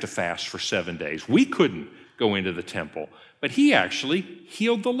would have to fast for 7 days. We couldn't go into the temple, but he actually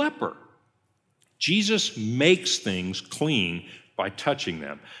healed the leper. Jesus makes things clean by touching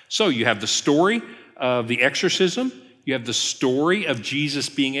them. So you have the story of the exorcism. You have the story of Jesus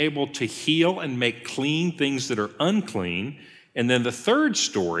being able to heal and make clean things that are unclean. And then the third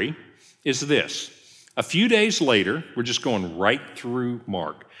story is this. A few days later, we're just going right through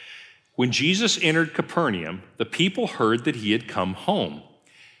Mark. When Jesus entered Capernaum, the people heard that he had come home.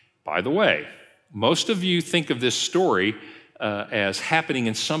 By the way, most of you think of this story as happening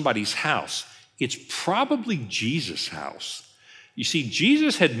in somebody's house. It's probably Jesus' house. You see,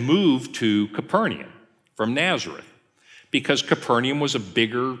 Jesus had moved to Capernaum from Nazareth because Capernaum was a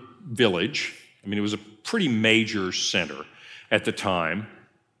bigger village. I mean, it was a pretty major center at the time.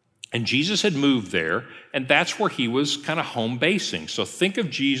 And Jesus had moved there, and that's where he was kind of home basing. So think of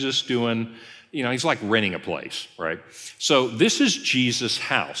Jesus doing, he's like renting a place, right? So this is Jesus'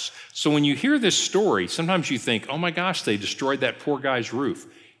 house. So when you hear this story, sometimes you think, oh my gosh, they destroyed that poor guy's roof.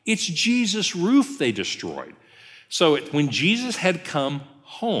 It's Jesus' roof they destroyed. So when Jesus had come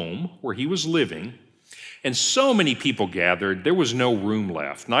home where he was living, and so many people gathered, there was no room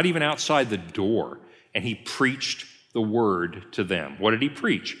left, not even outside the door. And he preached the word to them. What did he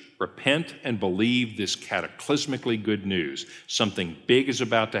preach? Repent and believe this cataclysmically good news. Something big is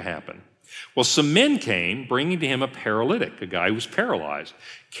about to happen. Well, some men came bringing to him a paralytic, a guy who was paralyzed,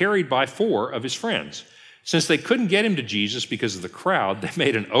 carried by 4 of his friends. Since they couldn't get him to Jesus because of the crowd, they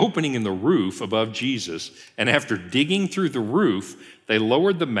made an opening in the roof above Jesus, and after digging through the roof, they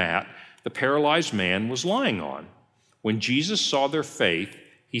lowered the mat the paralyzed man was lying on. When Jesus saw their faith,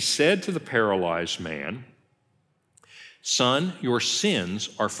 he said to the paralyzed man, "Son, your sins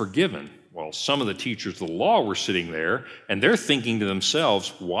are forgiven." Well, some of the teachers of the law were sitting there, and they're thinking to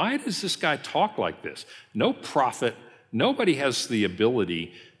themselves, why does this guy talk like this? No prophet, nobody has the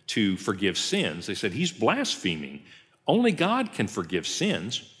ability to forgive sins. They said, he's blaspheming. Only God can forgive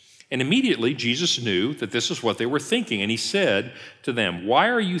sins. And immediately Jesus knew that this is what they were thinking, and he said to them, "Why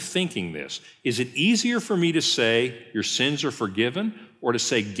are you thinking this? Is it easier for me to say, your sins are forgiven, or to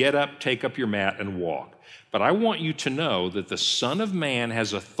say, get up, take up your mat, and walk? But I want you to know that the Son of Man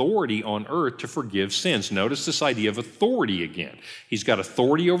has authority on earth to forgive sins." Notice this idea of authority again. He's got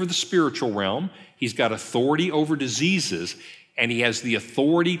authority over the spiritual realm. He's got authority over diseases, and he has the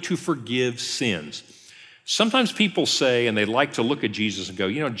authority to forgive sins. Sometimes people say, and they like to look at Jesus and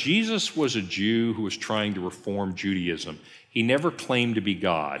go, Jesus was a Jew who was trying to reform Judaism. He never claimed to be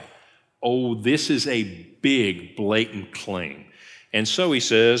God. Oh, this is a big, blatant claim. And so he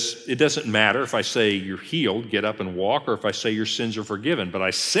says, it doesn't matter if I say you're healed, get up and walk, or if I say your sins are forgiven. But I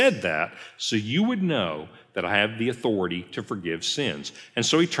said that so you would know that I have the authority to forgive sins. And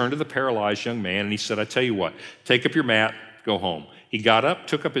so he turned to the paralyzed young man and he said, I tell you what, take up your mat, go home. He got up,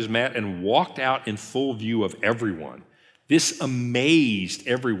 took up his mat, and walked out in full view of everyone. This amazed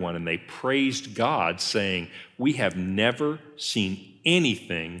everyone, and they praised God, saying, "We have never seen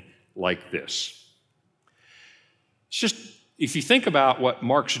anything like this." It's just, if you think about what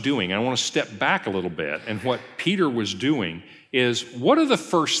Mark's doing, I want to step back a little bit, and what Peter was doing, is what are the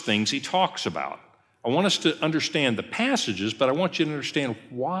first things he talks about? I want us to understand the passages, but I want you to understand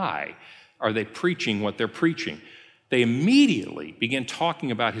why are they preaching what they're preaching. They immediately begin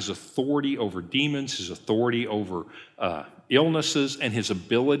talking about his authority over demons, his authority over illnesses, and his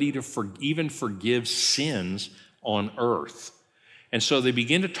ability to even forgive sins on earth. And so they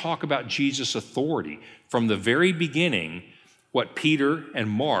begin to talk about Jesus' authority. From the very beginning, what Peter and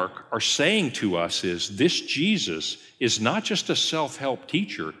Mark are saying to us is this Jesus is not just a self-help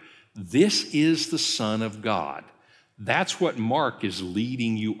teacher, this is the Son of God. That's what Mark is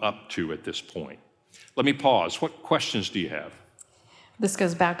leading you up to at this point. Let me pause. What questions do you have? This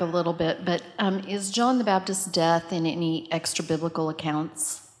goes back a little bit, but is John the Baptist's death in any extra biblical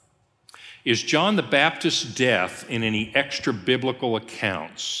accounts? Is John the Baptist's death in any extra biblical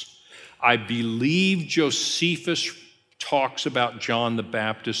accounts? I believe Josephus talks about John the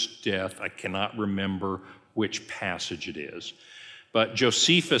Baptist's death. I cannot remember which passage it is. But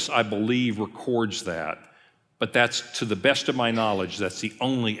Josephus, I believe, records that. But that's, to the best of my knowledge, that's the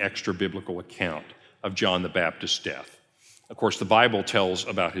only extra biblical account of John the Baptist's death. Of course, the Bible tells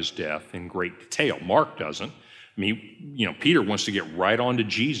about his death in great detail. Mark doesn't. I mean, Peter wants to get right on to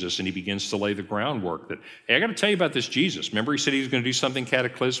Jesus, and he begins to lay the groundwork that, hey, I got to tell you about this Jesus. Remember he said he was going to do something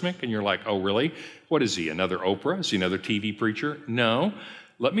cataclysmic? And you're like, oh, really? What is he, another Oprah? Is he another TV preacher? No.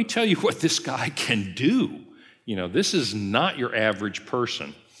 Let me tell you what this guy can do. This is not your average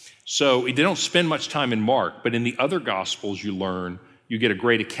person. So they don't spend much time in Mark, but in the other Gospels you get a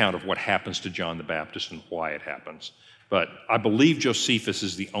great account of what happens to John the Baptist and why it happens. But I believe Josephus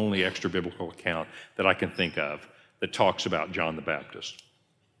is the only extra biblical account that I can think of that talks about John the Baptist.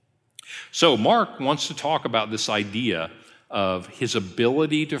 So Mark wants to talk about this idea of his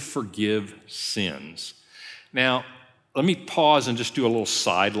ability to forgive sins. Now, let me pause and just do a little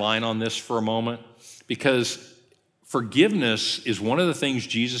sideline on this for a moment, because forgiveness is one of the things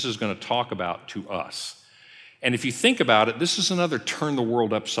Jesus is going to talk about to us. And if you think about it, this is another turn the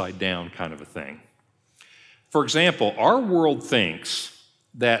world upside down kind of a thing. For example, our world thinks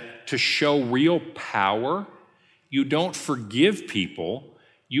that to show real power, you don't forgive people,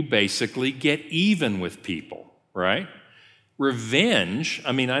 you basically get even with people, right? Revenge,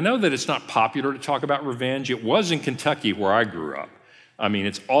 I know that it's not popular to talk about revenge. It was in Kentucky where I grew up.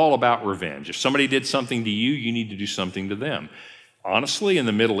 It's all about revenge. If somebody did something to you, you need to do something to them. Honestly, in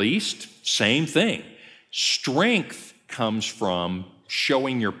the Middle East, same thing. Strength comes from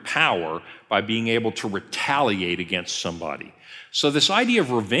showing your power by being able to retaliate against somebody. So this idea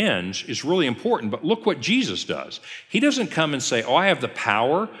of revenge is really important, but look what Jesus does. He doesn't come and say, oh, I have the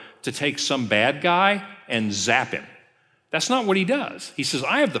power to take some bad guy and zap him. That's not what he does. He says,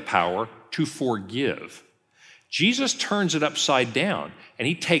 I have the power to forgive. Jesus turns it upside down, and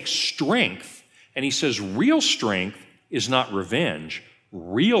he takes strength, and he says, real strength is not revenge.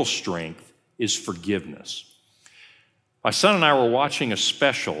 Real strength is forgiveness. My son and I were watching a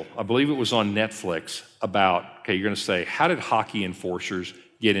special, I believe it was on Netflix, about, you're going to say, how did hockey enforcers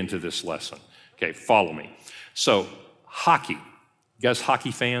get into this lesson? Follow me. So, hockey. You guys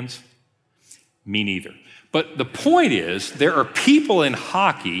hockey fans? Me neither. But the point is, there are people in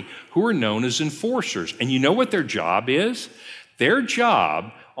hockey who are known as enforcers. And you know what their job is? Their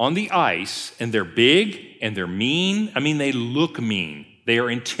job on the ice, and they're big and they're mean. They look mean. They are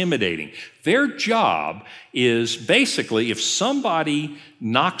intimidating. Their job is basically, if somebody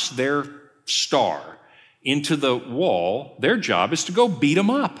knocks their star into the wall, their job is to go beat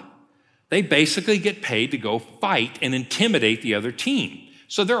them up. They basically get paid to go fight and intimidate the other team.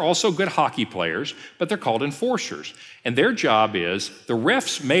 So they're also good hockey players, but they're called enforcers. And their job is, the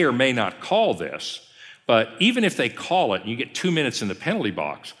refs may or may not call this, but even if they call it and you get 2 minutes in the penalty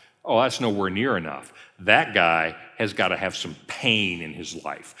box, oh, that's nowhere near enough. That guy has got to have some pain in his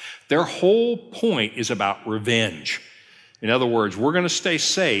life. Their whole point is about revenge. In other words, we're going to stay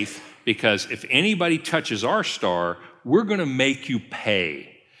safe because if anybody touches our star, we're going to make you pay.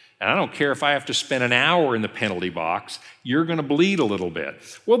 And I don't care if I have to spend an hour in the penalty box, you're going to bleed a little bit.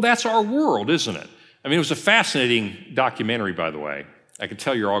 Well, that's our world, isn't it? It was a fascinating documentary, by the way. I can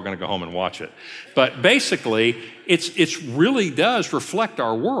tell you're all going to go home and watch it. But basically, it really does reflect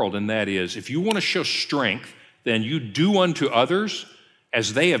our world, and that is, if you want to show strength, then you do unto others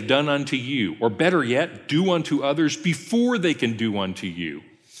as they have done unto you. Or better yet, do unto others before they can do unto you.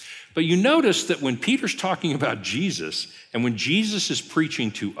 But you notice that when Peter's talking about Jesus, and when Jesus is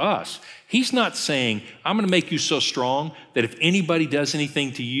preaching to us, he's not saying, I'm going to make you so strong that if anybody does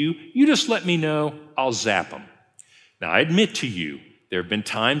anything to you, you just let me know, I'll zap them. Now, I admit to you, there have been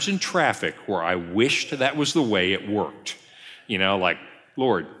times in traffic where I wished that was the way it worked. Like,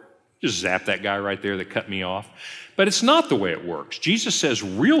 Lord, Just zap that guy right there that cut me off. But it's not the way it works. Jesus says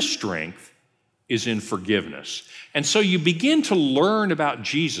real strength is in forgiveness. And so you begin to learn about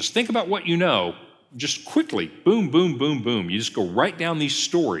Jesus. Think about what you know just quickly. Boom, boom, boom, boom. You just go right down these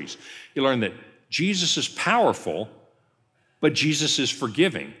stories. You learn that Jesus is powerful, but Jesus is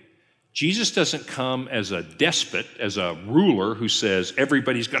forgiving. Jesus doesn't come as a despot, as a ruler who says,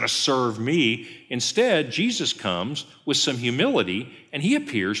 everybody's going to serve me. Instead, Jesus comes with some humility, and he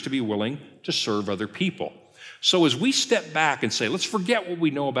appears to be willing to serve other people. So as we step back and say, let's forget what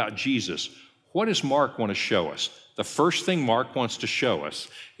we know about Jesus, what does Mark want to show us? The first thing Mark wants to show us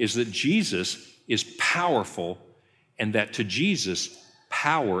is that Jesus is powerful, and that to Jesus,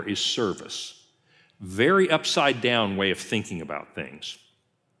 power is service. Very upside down way of thinking about things.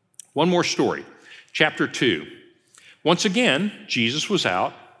 One more story, chapter 2. Once again, Jesus was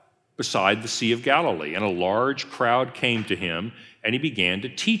out beside the Sea of Galilee, and a large crowd came to him, and he began to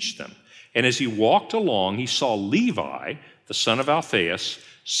teach them. And as he walked along, he saw Levi, the son of Alphaeus,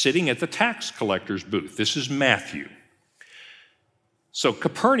 sitting at the tax collector's booth. This is Matthew. So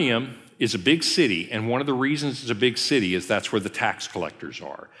Capernaum is a big city, and one of the reasons it's a big city is that's where the tax collectors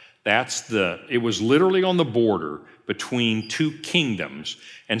are. It was literally on the border between two kingdoms.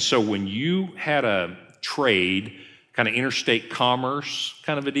 And so when you had a trade, kind of interstate commerce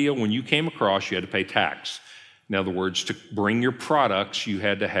kind of a deal, when you came across, you had to pay tax. In other words, to bring your products, you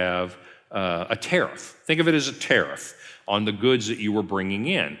had to have a tariff. Think of it as a tariff on the goods that you were bringing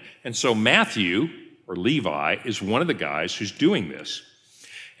in. And so Matthew, or Levi, is one of the guys who's doing this.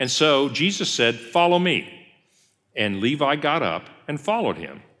 And so Jesus said, "Follow me." And Levi got up and followed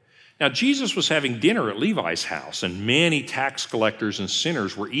him. Now, Jesus was having dinner at Levi's house, and many tax collectors and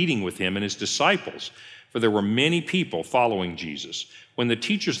sinners were eating with him and his disciples, for there were many people following Jesus. When the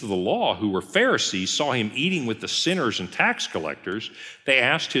teachers of the law, who were Pharisees, saw him eating with the sinners and tax collectors, they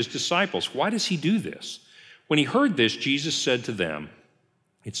asked his disciples, "Why does he do this?" When he heard this, Jesus said to them,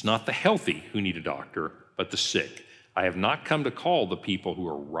 "It's not the healthy who need a doctor, but the sick. I have not come to call the people who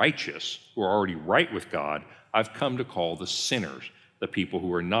are righteous, who are already right with God. I've come to call the sinners, the people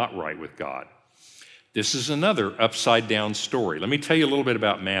who are not right with God." This is another upside down story. Let me tell you a little bit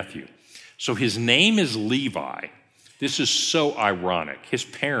about Matthew. So his name is Levi. This is so ironic. His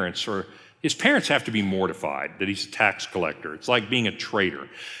parents have to be mortified that he's a tax collector. It's like being a traitor.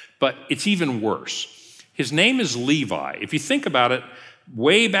 But it's even worse. His name is Levi. If you think about it,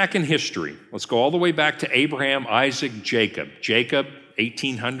 way back in history, let's go all the way back to Abraham, Isaac, Jacob. Jacob,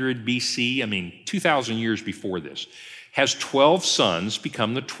 1800 BC, 2,000 years before this, has 12 sons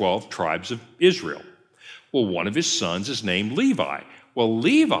become the 12 tribes of Israel. Well, one of his sons is named Levi. Well,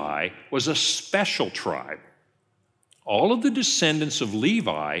 Levi was a special tribe. All of the descendants of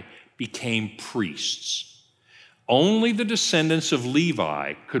Levi became priests. Only the descendants of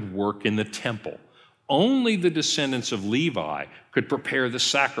Levi could work in the temple. Only the descendants of Levi could prepare the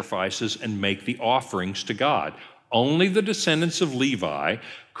sacrifices and make the offerings to God. Only the descendants of Levi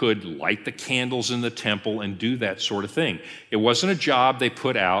could light the candles in the temple and do that sort of thing. It wasn't a job they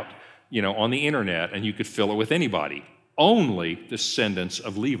put out, on the internet and you could fill it with anybody. Only descendants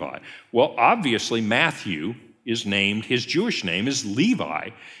of Levi. Well, obviously Matthew is named, his Jewish name is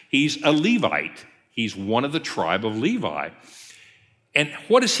Levi. He's a Levite. He's one of the tribe of Levi. And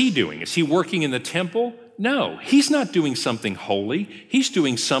what is he doing? Is he working in the temple? No, he's not doing something holy. He's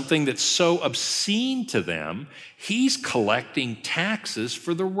doing something that's so obscene to them. He's collecting taxes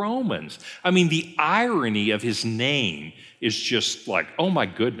for the Romans. The irony of his name is just like, oh my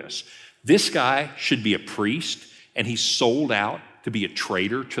goodness. This guy should be a priest, and he's sold out to be a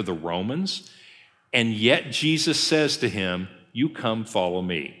traitor to the Romans. And yet Jesus says to him, "You come follow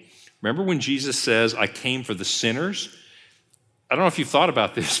me." Remember when Jesus says, "I came for the sinners"? I don't know if you thought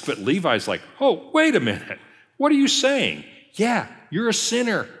about this, but Levi's like, "Oh, wait a minute. What are you saying? Yeah, you're a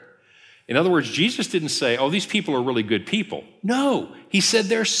sinner." In other words, Jesus didn't say, "Oh, these people are really good people." No, he said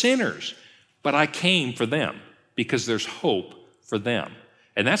they're sinners, but I came for them because there's hope for them.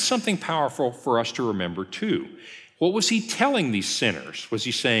 And that's something powerful for us to remember too. What was he telling these sinners? Was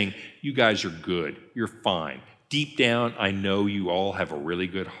he saying, "You guys are good, you're fine. Deep down, I know you all have a really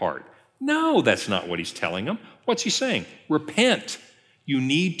good heart"? No, that's not what he's telling them. What's he saying? Repent. You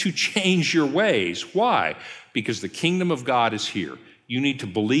need to change your ways. Why? Because the kingdom of God is here. You need to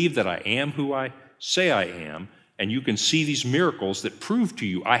believe that I am who I say I am, and you can see these miracles that prove to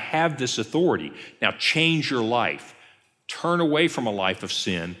you I have this authority. Now change your life. Turn away from a life of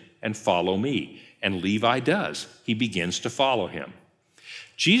sin and follow me. And Levi does. He begins to follow him.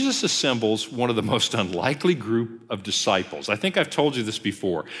 Jesus assembles one of the most unlikely group of disciples. I think I've told you this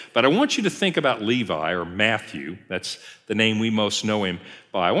before, but I want you to think about Levi, or Matthew. That's the name we most know him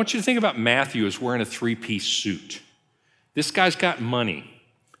by. I want you to think about Matthew as wearing a three-piece suit. This guy's got money.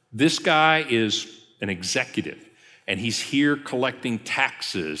 This guy is an executive, and he's here collecting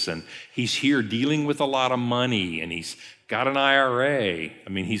taxes, and he's here dealing with a lot of money, and he's got an IRA. I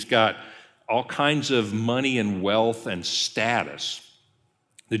mean, he's got all kinds of money and wealth and status.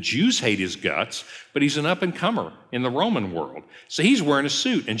 The Jews hate his guts, but he's an up-and-comer in the Roman world. So he's wearing a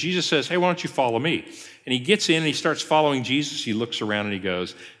suit, and Jesus says, hey, why don't you follow me? And he gets in and he starts following Jesus. He looks around and he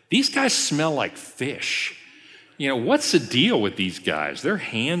goes, these guys smell like fish. You know, what's the deal with these guys? Their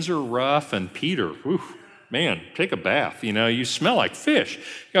hands are rough, and Peter, whew, man, take a bath. You know, you smell like fish.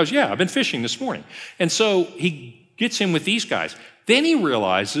 He goes, yeah, I've been fishing this morning. And so he gets in with these guys. Then he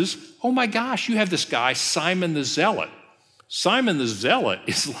realizes, oh my gosh, you have this guy, Simon the Zealot. Simon the Zealot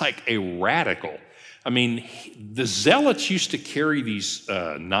is like a radical. I mean, the Zealots used to carry these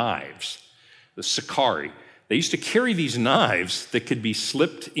knives, the Sicarii. They used to carry these knives that could be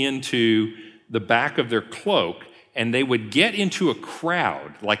slipped into the back of their cloak, and they would get into a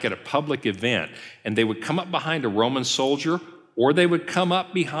crowd, like at a public event, and they would come up behind a Roman soldier, or they would come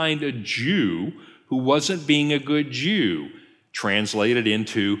up behind a Jew who wasn't being a good Jew, translated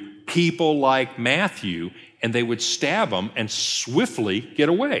into people like Matthew, and they would stab them and swiftly get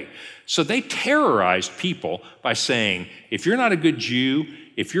away. So they terrorized people by saying, if you're not a good Jew,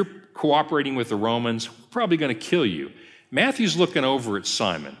 if you're cooperating with the Romans, we're probably going to kill you. Matthew's looking over at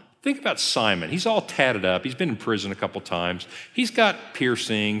Simon. Think about Simon. He's all tatted up. He's been in prison a couple times. He's got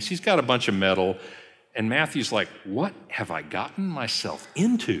piercings. He's got a bunch of metal. And Matthew's like, what have I gotten myself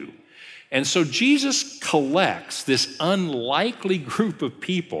into? And so Jesus collects this unlikely group of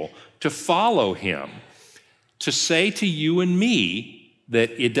people to follow him, to say to you and me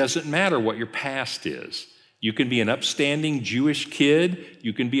that it doesn't matter what your past is. You can be an upstanding Jewish kid.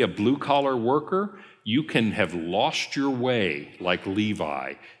 You can be a blue-collar worker. You can have lost your way like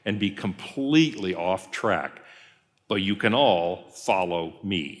Levi and be completely off track, but you can all follow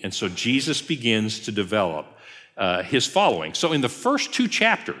me. And so Jesus begins to develop his following. So in the first 2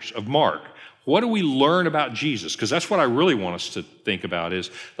 chapters of Mark, what do we learn about Jesus? Because that's what I really want us to think about is,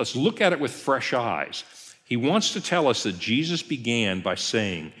 let's look at it with fresh eyes. He wants to tell us that Jesus began by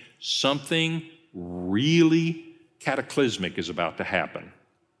saying something really cataclysmic is about to happen.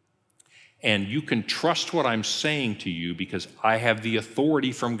 And you can trust what I'm saying to you because I have the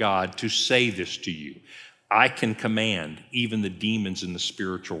authority from God to say this to you. I can command even the demons in the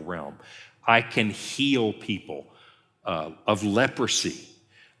spiritual realm. I can heal people of leprosy.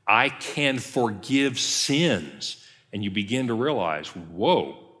 I can forgive sins. And you begin to realize,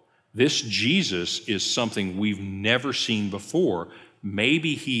 whoa, this Jesus is something we've never seen before.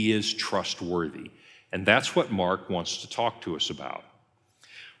 Maybe he is trustworthy. And that's what Mark wants to talk to us about.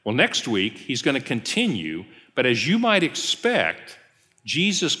 Well, next week, he's going to continue, but as you might expect,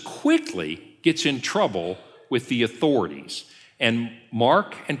 Jesus quickly gets in trouble with the authorities. And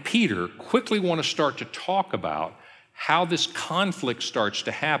Mark and Peter quickly want to start to talk about how this conflict starts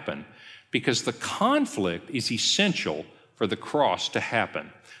to happen, because the conflict is essential for the cross to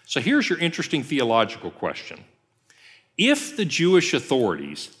happen. So here's your interesting theological question. If the Jewish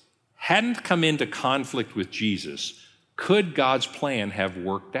authorities hadn't come into conflict with Jesus, could God's plan have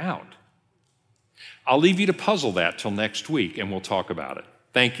worked out? I'll leave you to puzzle that till next week, and we'll talk about it.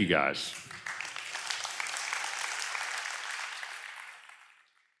 Thank you, guys.